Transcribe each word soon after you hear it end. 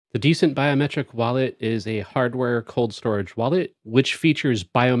The Decent Biometric Wallet is a hardware cold storage wallet, which features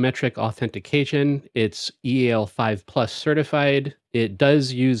biometric authentication. It's EAL5 Plus certified. It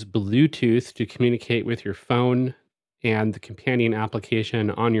does use Bluetooth to communicate with your phone and the companion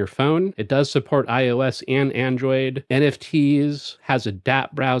application on your phone. It does support iOS and Android, NFTs, has a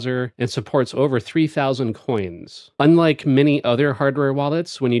DApp browser, and supports over 3,000 coins. Unlike many other hardware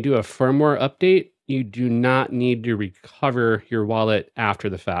wallets, when you do a firmware update, you do not need to recover your wallet after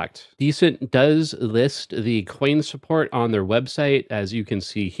the fact. Decent does list the coin support on their website, as you can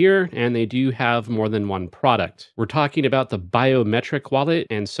see here, and they do have more than one product. We're talking about the biometric wallet,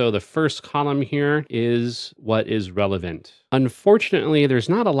 and so the first column here is what is relevant. Unfortunately, there's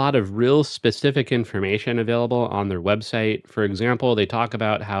not a lot of real specific information available on their website. For example, they talk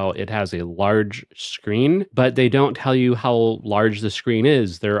about how it has a large screen, but they don't tell you how large the screen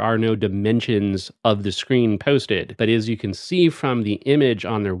is. There are no dimensions of the screen posted. But as you can see from the image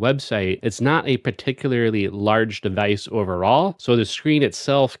on their website, it's not a particularly large device overall, so the screen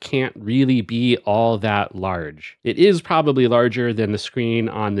itself can't really be all that large. It is probably larger than the screen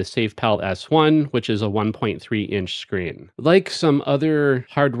on the SafePal S1, which is a 1.3-inch screen. Like some other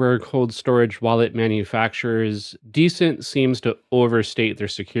hardware cold storage wallet manufacturers, Decent seems to overstate their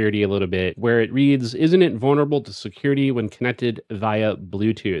security a little bit, where it reads, "Isn't it vulnerable to security when connected via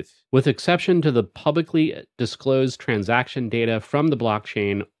Bluetooth? With exception to the publicly disclosed transaction data from the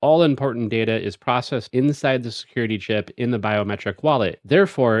blockchain, all important data is processed inside the security chip in the biometric wallet.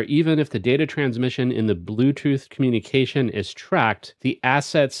 Therefore, even if the data transmission in the Bluetooth communication is tracked, the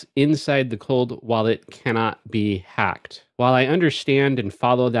assets inside the cold wallet cannot be hacked." While I understand and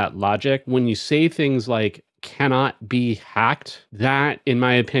follow that logic, when you say things like cannot be hacked, that, in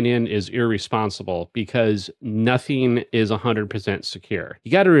my opinion, is irresponsible because nothing is 100% secure.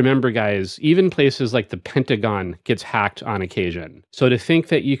 You got to remember, guys, even places like the Pentagon gets hacked on occasion. So to think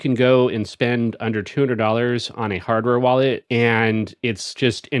that you can go and spend under $200 on a hardware wallet and it's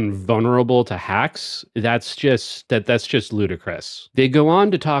just invulnerable to hacks, that's just ludicrous. They go on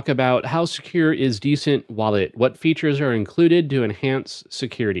to talk about how secure is Decent Wallet, what features are included to enhance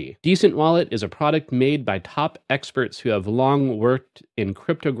security. Decent Wallet is a product made by top experts who have long worked in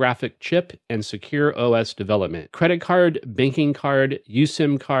cryptographic chip and secure OS development. Credit card, banking card,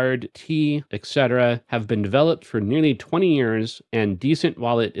 USIM card, T, etc. have been developed for nearly 20 years, and Decent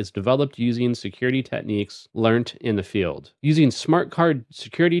Wallet is developed using security techniques learnt in the field. Using smart card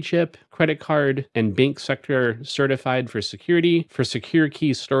security chip, credit card, and bank sector certified for secure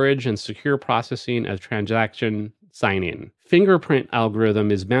key storage and secure processing of transaction signing. Fingerprint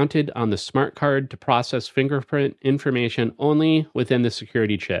algorithm is mounted on the smart card to process fingerprint information only within the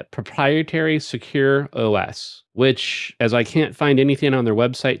security chip. Proprietary secure OS, which, as I can't find anything on their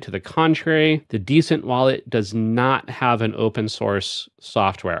website to the contrary, the Decent Wallet does not have an open source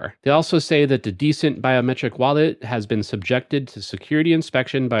software. They also say that the Decent Biometric Wallet has been subjected to security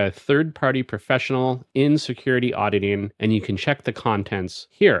inspection by a third-party professional in security auditing, and you can check the contents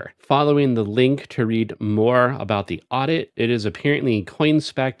here. Following the link to read more about the audit, it is apparently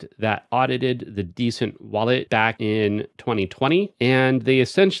CoinSpect that audited the Decent Wallet back in 2020, and they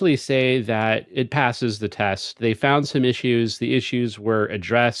essentially say that it passes the test. They found some issues, the issues were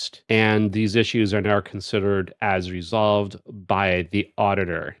addressed, and these issues are now considered as resolved by the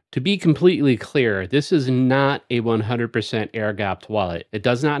auditor. To be completely clear, this is not a 100% air-gapped wallet. It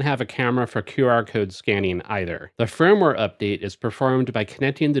does not have a camera for QR code scanning either. The firmware update is performed by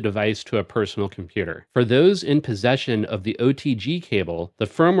connecting the device to a personal computer. For those in possession of the OTG cable, the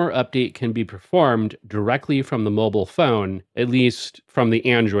firmware update can be performed directly from the mobile phone, at least from the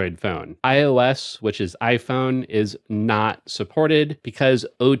Android phone. iOS, which is iPhone, is not supported because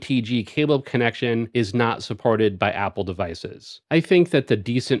OTG cable connection is not supported by Apple devices. I think that the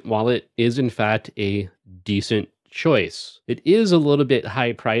Decent Wallet is in fact a decent choice. It is a little bit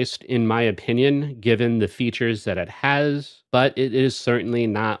high priced in my opinion, given the features that it has, but it is certainly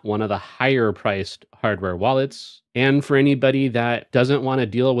not one of the higher priced hardware wallets. And for anybody that doesn't want to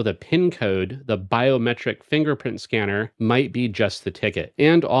deal with a PIN code, the biometric fingerprint scanner might be just the ticket.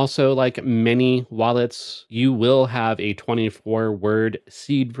 And also, like many wallets, you will have a 24-word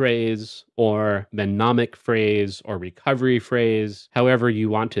seed phrase or mnemonic phrase or recovery phrase, however you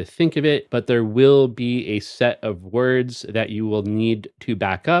want to think of it, but there will be a set of words that you will need to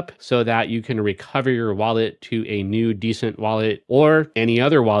back up so that you can recover your wallet to a new Decent Wallet or any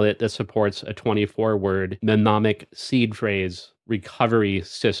other wallet that supports a 24-word mnemonic seed phrase recovery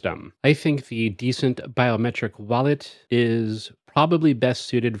system. I think the Decent Biometric Wallet is probably best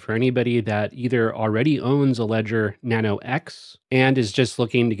suited for anybody that either already owns a Ledger Nano X and is just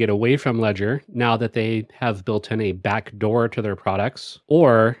looking to get away from Ledger now that they have built in a back door to their products,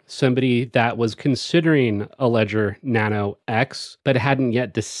 or somebody that was considering a Ledger Nano X but hadn't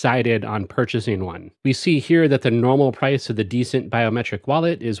yet decided on purchasing one. We see here that the normal price of the decent biometric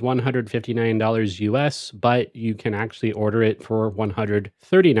wallet is $159 US, but you can actually order it for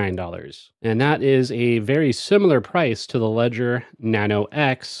 $139. And that is a very similar price to the Ledger Nano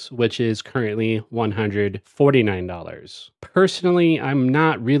X, which is currently $149. Personally, I'm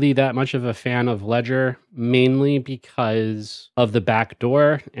not really that much of a fan of Ledger, mainly because of the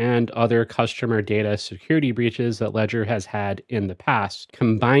backdoor and other customer data security breaches that Ledger has had in the past,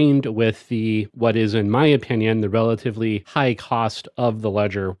 combined with what is, in my opinion, the relatively high cost of the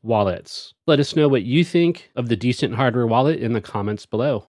Ledger wallets. Let us know what you think of the decent hardware wallet in the comments below.